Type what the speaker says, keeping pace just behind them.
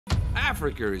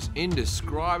Africa is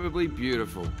indescribably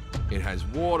beautiful. It has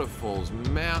waterfalls,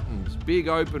 mountains, big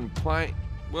open plain.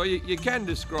 Well, you can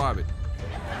describe it.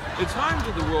 It's home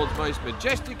to the world's most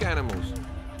majestic animals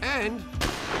and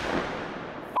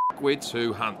fuckwits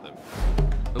who hunt them.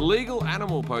 Illegal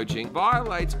animal poaching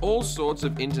violates all sorts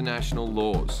of international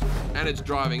laws, and it's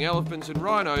driving elephants and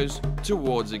rhinos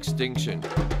towards extinction.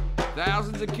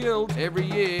 Thousands are killed every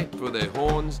year for their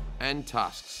horns and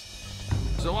tusks.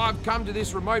 So I've come to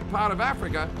this remote part of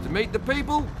Africa to meet the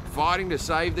people fighting to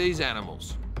save these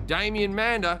animals. Damien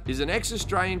Mander is an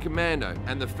ex-Australian commando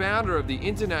and the founder of the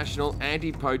International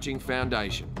Anti-Poaching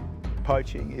Foundation.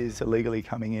 Poaching is illegally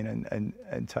coming in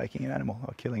and taking an animal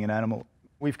or killing an animal.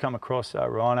 We've come across a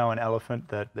rhino and elephant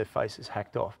that their face is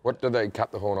hacked off. What do they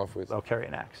cut the horn off with? They'll carry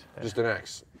an axe. Just an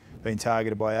axe? Been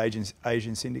targeted by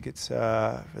Asian syndicates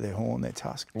for their horn, their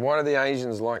tusk. Why do the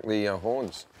Asians like the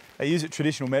horns? They use it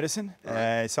traditional medicine.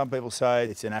 Some people say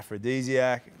it's an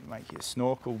aphrodisiac, make your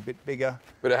snorkel a bit bigger.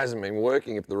 But it hasn't been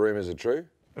working if the rumours are true.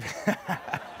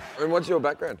 And what's your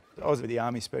background? I was with the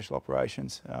Army Special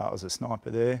Operations. I was a sniper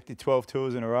there. Did 12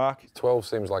 tours in Iraq. 12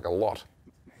 seems like a lot.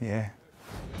 Yeah.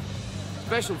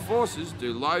 Special Forces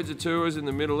do loads of tours in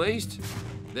the Middle East.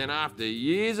 Then after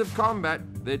years of combat,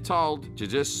 they're told to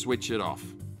just switch it off.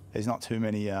 There's not too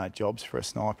many jobs for a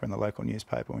sniper in the local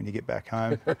newspaper when you get back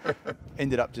home.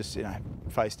 Ended up just,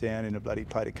 face down in a bloody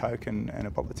plate of Coke and a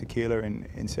bottle of tequila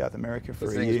in South America for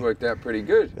a year. Things worked out pretty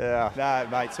good. Yeah, no,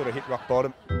 mate, sort of hit rock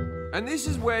bottom. And this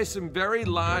is where some very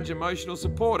large emotional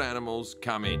support animals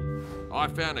come in. I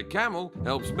found a camel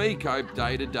helps me cope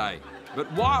day to day. But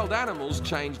wild animals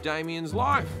changed Damien's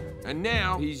life. And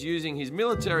now he's using his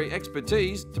military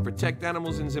expertise to protect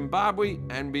animals in Zimbabwe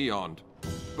and beyond.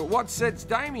 But what sets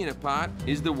Damien apart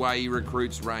is the way he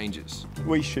recruits rangers.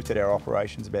 We shifted our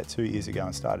operations about 2 years ago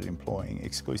and started employing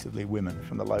exclusively women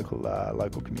from the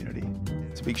local community.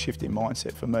 It's a big shift in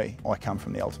mindset for me. I come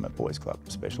from the Ultimate Boys Club,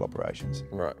 Special Operations.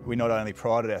 Right. We not only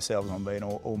prided ourselves on being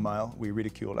all male, we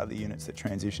ridiculed other units that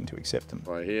transitioned to accept them.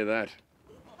 I hear that.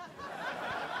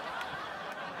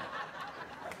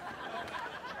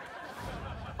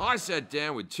 I sat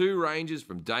down with 2 rangers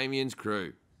from Damien's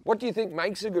crew. What do you think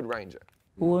makes a good ranger?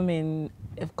 Women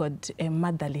have got a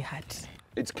motherly heart.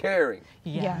 It's caring.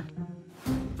 Yeah.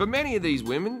 For many of these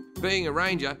women, being a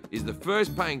ranger is the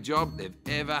first paying job they've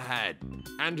ever had.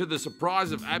 And to the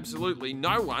surprise of absolutely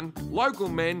no one, local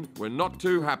men were not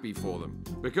too happy for them.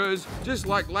 Because, just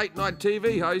like late night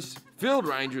TV hosts, field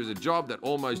ranger is a job that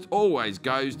almost always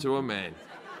goes to a man.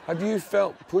 Have you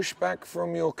felt pushback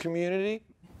from your community?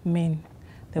 Men.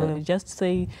 They will just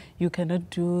say, you cannot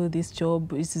do this job,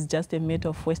 this is just a matter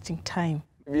of wasting time.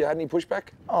 Have you had any pushback?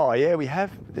 Oh yeah, we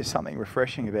have. There's something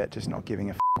refreshing about just not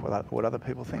giving a what other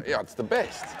people think. Yeah, it's the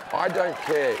best. I don't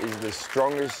care is the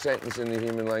strongest sentence in the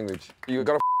human language. You've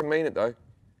got to mean it though.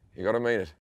 You got to mean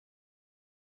it.